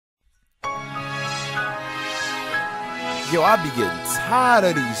Yo, I be getting tired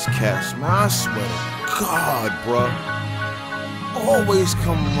of these cats, man. I swear to God, bro. Always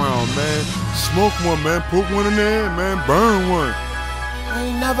come around, man. Smoke one, man. Put one in there, man. Burn one. I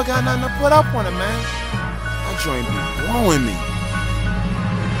ain't never got nothing to put up on it, man. That joint be blowing me.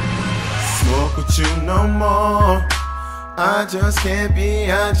 Smoke with you no more. I just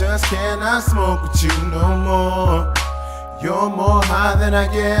cannot smoke with you no more. You're more high than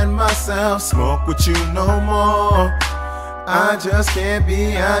I get myself. Smoke with you no more. I just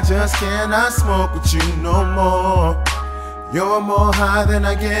cannot smoke with you no more. You're more high than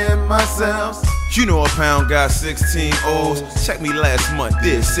I get myself. You know a pound got 16 O's. Check me last month,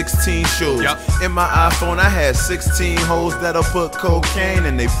 did 16 shows. In my iPhone I had 16 hoes that'll put cocaine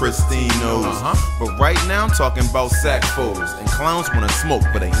in they pristine nose. But right now I'm talking about sack foes. And clowns wanna smoke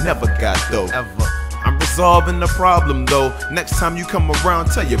but they never got dough. I'm resolving the problem though. Next time you come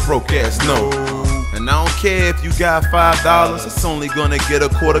around, tell your broke ass no. And I don't care if you got $5, it's only gonna get a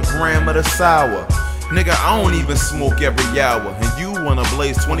quarter gram of the sour. Nigga, I don't even smoke every hour, and you wanna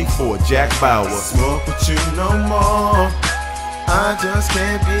blaze 24, Jack Bauer. Smoke with you no more. I just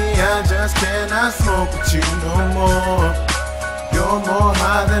cannot smoke with you no more. You're more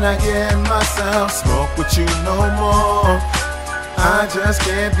high than I get myself. Smoke with you no more. I just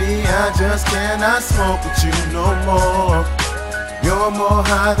cannot smoke with you no more. You're more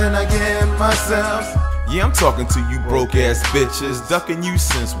high than I get myself. Yeah, I'm talking to you broke ass bitches, ducking you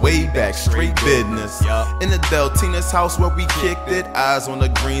since way back, straight business. In the Deltina's house where we kicked it, eyes on the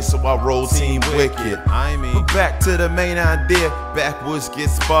green so I roll team wicked. But back to the main idea, backwoods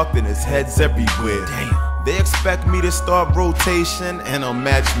gets fucked and his head's everywhere. Damn. They expect me to start rotation and they'll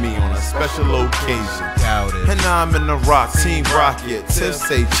match me on a special occasion. And now I'm in the rock, team rocket. Tips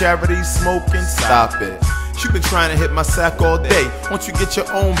say charity smoking, stop it. You been trying to hit my sack all day. Won't you get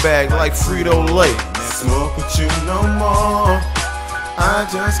your own bag like Frito-Lay? Smoke with you no more. I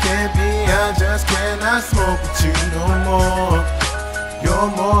just cannot smoke with you no more. You're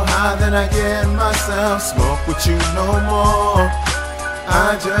more high than I get myself. Smoke with you no more.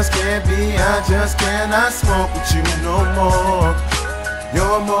 I just cannot smoke with you no more.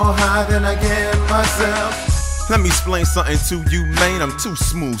 You're more high than I get myself. Let me explain something to you, man. I'm too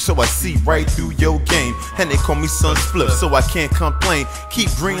smooth, so I see right through your game. And they call me Sun Split, so I can't complain. Keep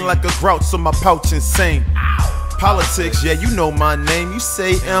green like a grouch, so my pouch insane. Poly-TiX, yeah, you know my name. You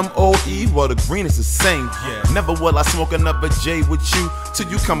say M-O-E, well the green is the same. Never will I smoke another J with you till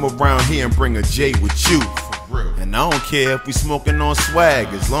you come around here and bring a J with you. And I don't care if we smoking on swag,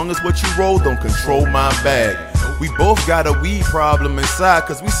 as long as what you roll don't control my bag. We both got a weed problem inside,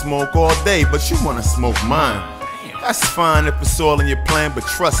 cause we smoke all day, but you wanna smoke mine. That's fine if it's all in your plan, but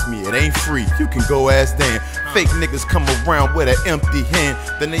trust me, it ain't free. You can go ass damn. Fake niggas come around with an empty hand,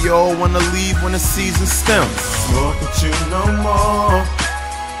 then they all wanna leave when the season stems. Smoke with you no more.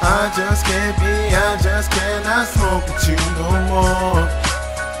 I just cannot smoke with you no more.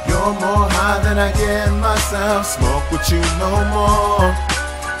 You're more high than I get myself. Smoke with you no more.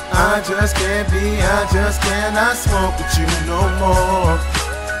 I just cannot smoke with you no more.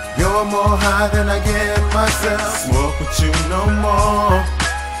 You're more high than I get myself. Smoke with you no more.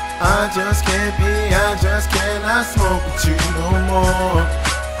 I just cannot smoke with you no more.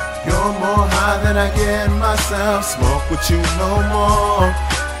 You're more high than I get myself. Smoke with you no more.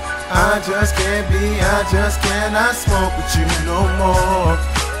 I just cannot smoke with you no more.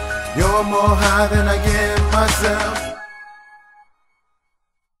 You're more high than I get myself.